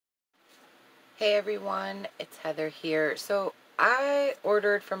Hey everyone, it's Heather here. So I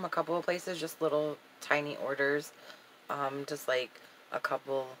ordered from a couple of places, just little tiny orders, just like a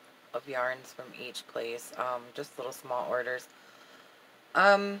couple of yarns from each place, just little small orders.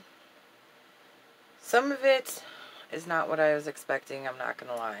 Um, some of it is not what I was expecting, I'm not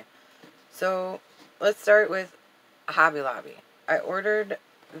gonna lie. So let's start with Hobby Lobby. I ordered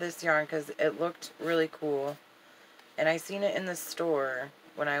this yarn because it looked really cool, and I seen it in the store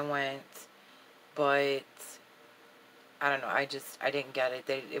when I went, but I don't know. I didn't get it.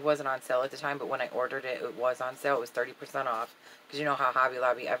 It wasn't on sale at the time, but when I ordered it, it was on sale. It was 30% off. Because you know how Hobby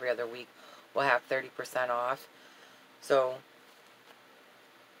Lobby every other week will have 30% off. So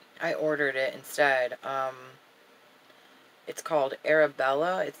I ordered it instead. It's called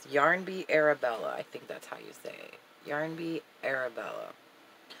Arabella. It's Yarn Bee Arabella. I think that's how you say it. Yarn Bee Arabella.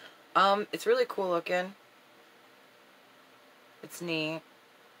 It's really cool looking. It's neat.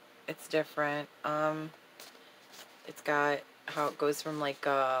 It's different. It's got how it goes from like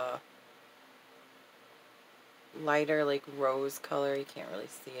lighter like rose color. You can't really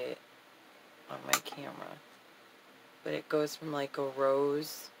see it on my camera, but it goes from like a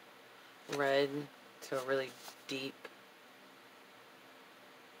rose red to a really deep,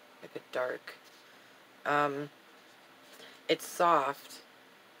 like a dark. It's soft.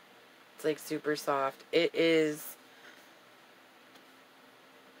 It's like super soft. It is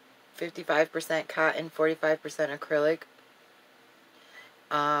 55% cotton, 45% acrylic.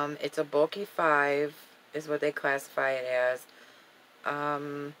 It's a bulky 5 is what they classify it as.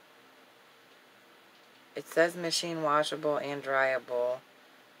 It says machine washable and dryable.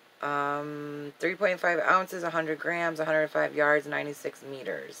 3.5 ounces, 100 grams, 105 yards, 96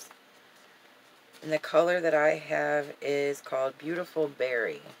 meters. And the color that I have is called Beautiful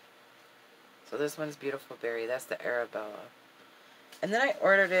Berry. So this one's Beautiful Berry. That's the Arabella. And then I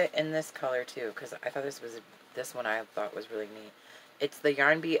ordered it in this color too, because I thought this one I thought was really neat. It's the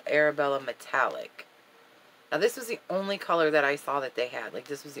Yarn Bee Arabella Metallic. Now this was the only color that I saw that they had. Like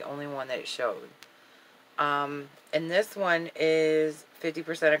this was the only one that it showed. And this one is 50%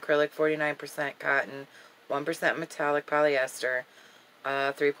 acrylic, 49% cotton, 1% metallic polyester,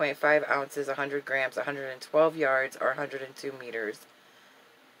 3.5 ounces, 100 grams, 112 yards, or 102 meters.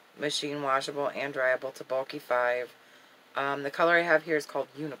 Machine washable and dryable to bulky 5. The color I have here is called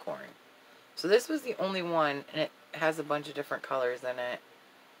Unicorn. So this was the only one, and it has a bunch of different colors in it.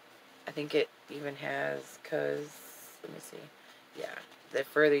 I think it even has, let me see. Yeah, the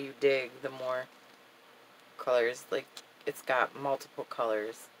further you dig, the more colors. Like, it's got multiple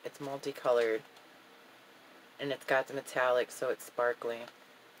colors. It's multicolored. And it's got the metallic, so it's sparkly.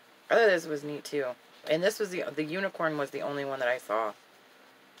 I thought this was neat too. And this was the unicorn was the only one that I saw.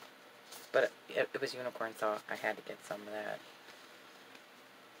 But it was unicorn, so I had to get some of that.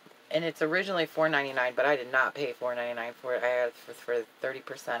 And it's originally $4.99, but I did not pay $4.99 for it. I had it for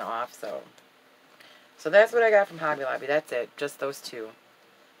 30% off, so that's what I got from Hobby Lobby. That's it. Just those two.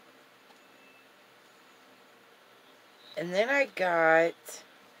 And then I got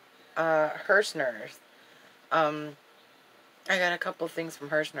Hirschner's. I got a couple things from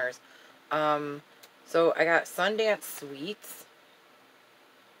Hirschner's. So I got Sundance Sweets.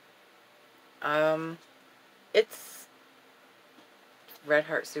 It's Red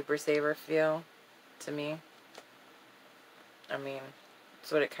Heart Super Saver feel to me. I mean,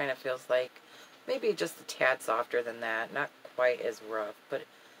 it's what it kind of feels like. Maybe just a tad softer than that. Not quite as rough, but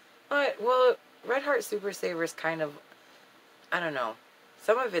well, Red Heart Super Saver is kind of, I don't know.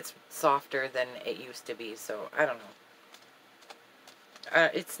 Some of it's softer than it used to be, so I don't know.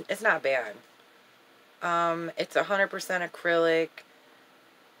 It's not bad. It's 100% acrylic,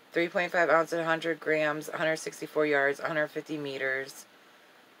 3.5 ounces, 100 grams, 164 yards, 150 meters.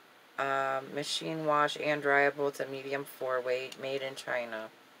 Machine wash and dryable to medium 4 weight, made in China.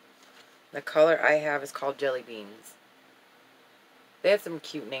 The color I have is called Jelly Beans. They have some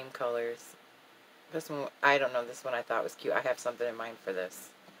cute name colors. This one, I don't know, this one I thought was cute. I have something in mind for this.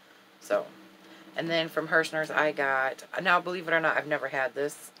 So, and then from Hirschner's I got, now believe it or not, I've never had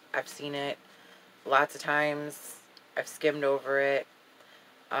this. I've seen it lots of times. I've skimmed over it.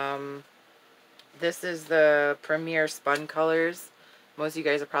 This is the Premier Spun Colors. Most of you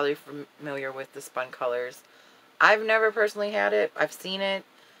guys are probably familiar with the Spun Colors. I've never personally had it. I've seen it.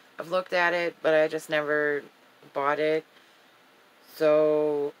 I've looked at it, but I just never bought it.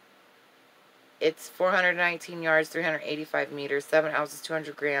 So it's 419 yards, 385 meters, 7 ounces,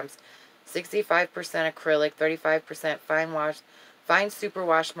 200 grams, 65% acrylic, 35% fine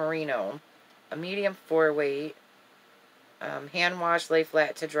superwash merino, a medium 4 weight, hand wash, lay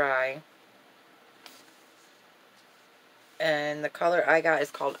flat to dry. And the color I got is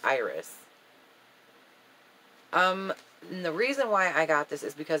called Iris. And the reason why I got this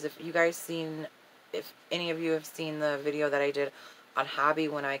is because if any of you have seen the video that I did on Hobby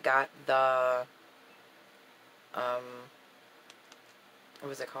when I got the, what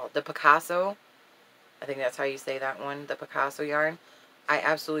was it called? The Picasso. I think that's how you say that one, the Picasso yarn. I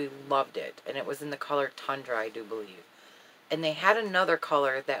absolutely loved it, and it was in the color Tundra, I do believe. And they had another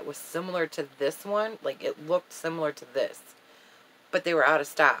color that was similar to this one, like it looked similar to this, but they were out of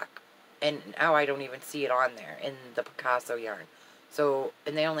stock, and now I don't even see it on there in the Picasso yarn. So,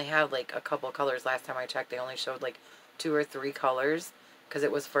 and they only had like a couple of colors last time I checked. They only showed like 2 or 3 colors because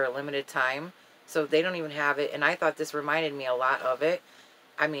it was for a limited time. So they don't even have it, and I thought this reminded me a lot of it.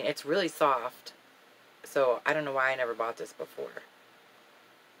 I mean, it's really soft. So, I don't know why I never bought this before.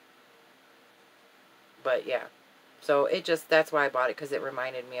 But, yeah. So, that's why I bought it, because it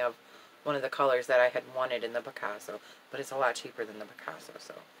reminded me of one of the colors that I had wanted in the Picasso. But it's a lot cheaper than the Picasso,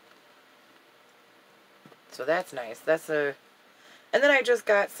 so. So, that's nice. And then I just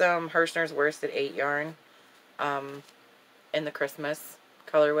got some Hirschner's Worsted 8 yarn, in the Christmas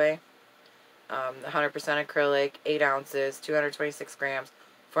colorway. 100% acrylic, 8 ounces, 226 grams,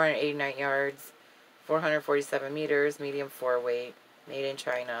 489 yards. 447 meters, medium 4 weight, made in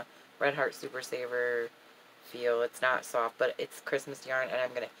China, Red Heart Super Saver feel. It's not soft, but it's Christmas yarn, and I'm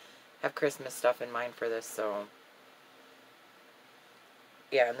going to have Christmas stuff in mind for this, so.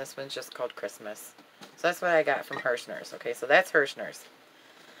 Yeah, and this one's just called Christmas. So that's what I got from Hirschner's. Okay, so that's Hirschner's.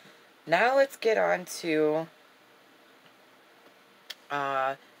 Now let's get on to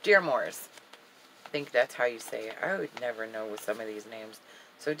Dearmore's. I think that's how you say it. I would never know with some of these names.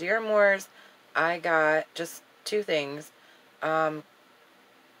 So Dearmore's, I got just 2 things. I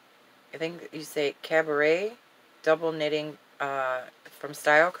think you say Cabaret, double knitting from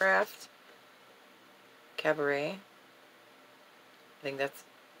Stylecraft. Cabaret.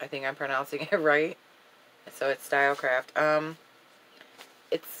 I think I'm pronouncing it right. So it's Stylecraft.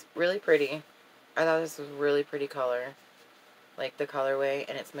 It's really pretty. I thought this was a really pretty color. Like the colorway,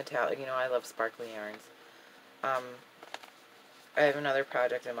 and it's metallic. You know, I love sparkly yarns. I have another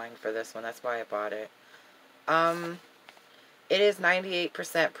project in mind for this one. That's why I bought it. It is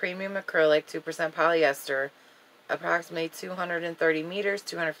 98% premium acrylic, 2% polyester, approximately 230 meters,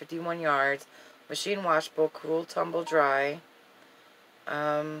 251 yards, machine washable, cool, tumble dry.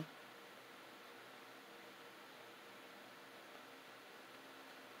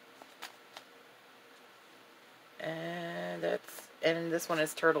 And this one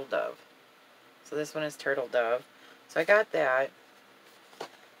is Turtle Dove. So this one is Turtle Dove. So I got that.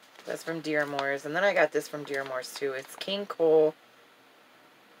 That's from Dearmore's. And then I got this from Dearmore's too. It's King Cole.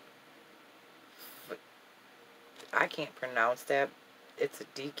 I can't pronounce that. It's a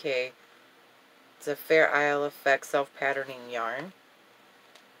DK. It's a Fair Isle Effect self-patterning yarn.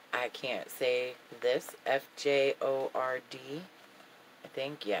 I can't say this. FJORD. I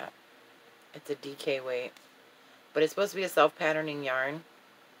think, yeah. It's a DK weight. But it's supposed to be a self-patterning yarn.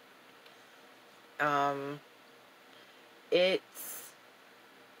 It's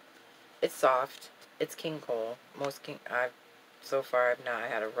soft. It's King Cole. So far I've not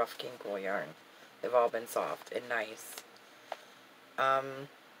had a rough King Cole yarn. They've all been soft and nice.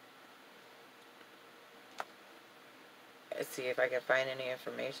 Let's see if I can find any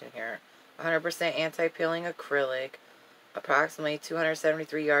information here. 100% anti-peeling acrylic. Approximately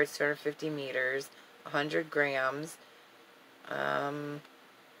 273 yards, 250 meters. 100 grams.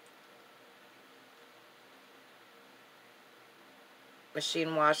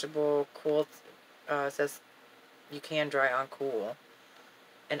 Machine washable, cool. Says you can dry on cool.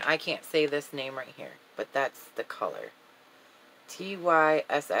 And I can't say this name right here, but that's the color. TYSSE.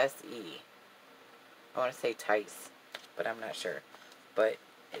 I want to say Tice, but I'm not sure. But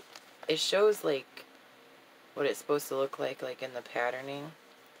it shows like what it's supposed to look like in the patterning.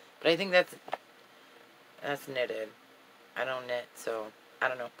 But I think that's knitted. I don't knit, so I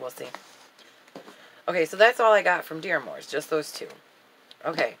don't know. We'll see. Okay, so that's all I got from Dearmore's. Just those 2.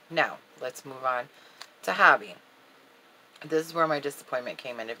 Okay, now let's move on to Hobby. This is where my disappointment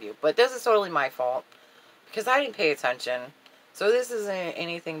came into view. But this is totally my fault because I didn't pay attention. So this isn't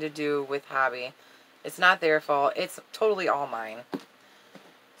anything to do with Hobby. It's not their fault. It's totally all mine.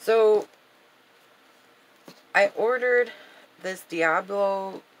 So I ordered this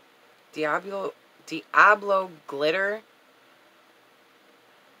Diablo glitter.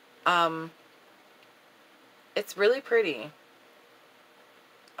 It's really pretty.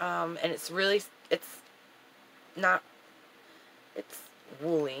 And it's woolly.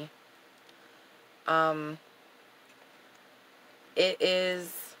 It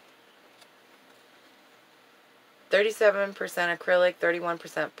is 37% acrylic,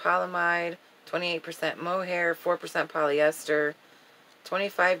 31% polyamide, 28% mohair, 4% polyester,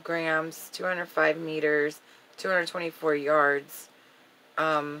 25 grams, 205 meters, 224 yards.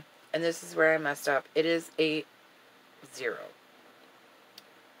 And this is where I messed up. It is a 0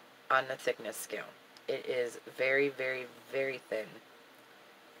 on the thickness scale. It is very, very, very thin.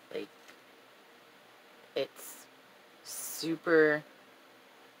 Like, it's super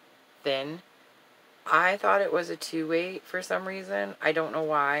thin. I thought it was a 2-weight for some reason. I don't know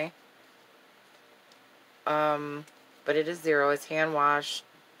why. But it is 0. It's hand washed,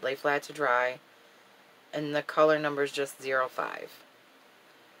 lay flat to dry, and the color number is just 05.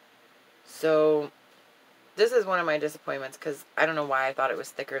 So this is one of my disappointments because I don't know why I thought it was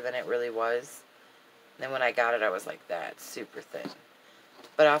thicker than it really was. And then when I got it, I was like, that's super thin.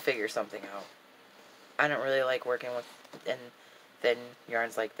 But I'll figure something out. I don't really like working with thin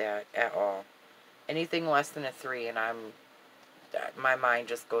yarns like that at all. Anything less than a 3 and my mind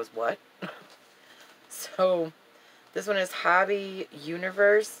just goes, what? So this one is Hobby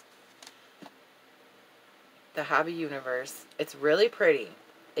Universe. The Hobby Universe. It's really pretty.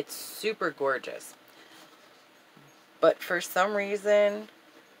 It's super gorgeous. But for some reason,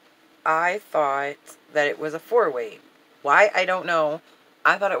 I thought that it was a 4-weight. Why? I don't know.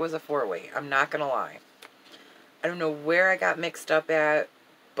 I thought it was a 4-weight. I'm not going to lie. I don't know where I got mixed up at,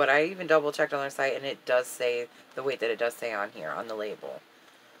 but I even double checked on their site and it does say the weight that it does say on here, on the label.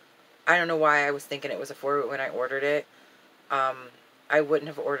 I don't know why I was thinking it was a 4-weight when I ordered it. I wouldn't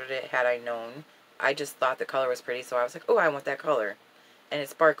have ordered it had I known. I just thought the color was pretty, so I was like, oh, I want that color. And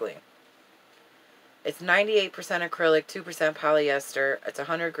it's sparkly. It's 98% acrylic, 2% polyester. It's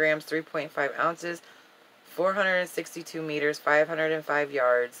 100 grams, 3.5 ounces, 462 meters, 505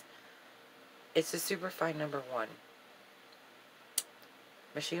 yards. It's a super fine number 1.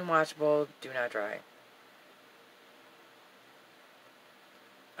 Machine washable, do not dry.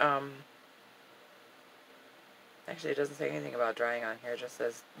 Actually, it doesn't say anything about drying on here. It just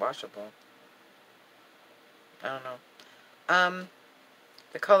says washable. I don't know.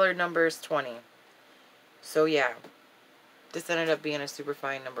 The color number is 20. So, yeah. This ended up being a super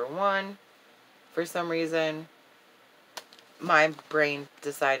fine number 1. For some reason, my brain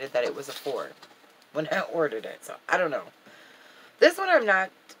decided that it was a 4 when I ordered it. So, I don't know. This one I'm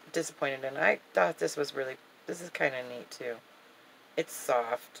not disappointed in. I thought this was really... This is kind of neat, too. It's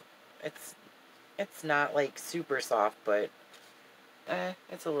soft. It's not, like, super soft, but...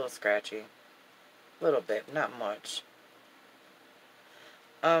 it's a little scratchy. A little bit. Not much.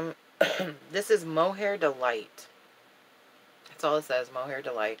 This is Mohair Delight. That's all it says, Mohair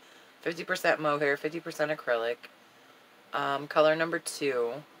Delight. 50% mohair, 50% acrylic. Color number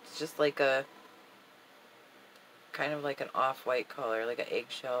 2. It's just like a, kind of like an off-white color, like an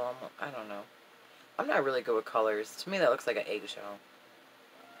eggshell. I don't know. I'm not really good with colors. To me, that looks like an eggshell.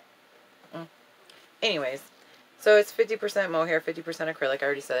 Anyways, so it's 50% mohair, 50% acrylic. I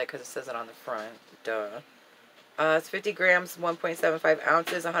already said that because it says it on the front. Duh. It's 50 grams, 1.75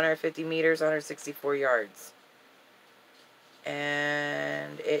 ounces, 150 meters, 164 yards.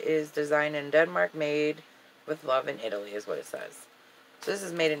 And it is designed in Denmark, made with love in Italy, is what it says. So this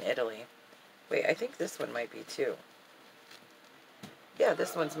is made in Italy. Wait, I think this one might be too. Yeah,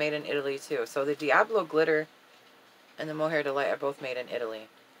 this one's made in Italy too. So the Diablo Glitter and the Mohair Delight are both made in Italy.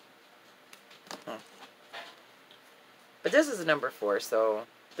 But this is a number 4, so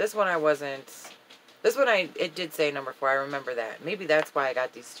this one I wasn't... This one, it did say number 4. I remember that. Maybe that's why I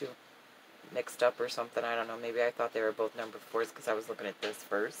got these two mixed up or something. I don't know. Maybe I thought they were both number 4s because I was looking at this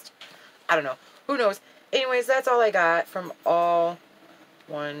first. I don't know. Who knows? Anyways, that's all I got from all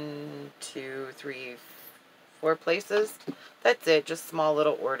 1, 2, 3, 4 places. That's it. Just small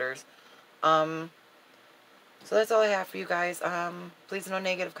little orders. So that's all I have for you guys. Please no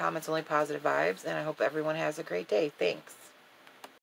negative comments, only positive vibes. And I hope everyone has a great day. Thanks.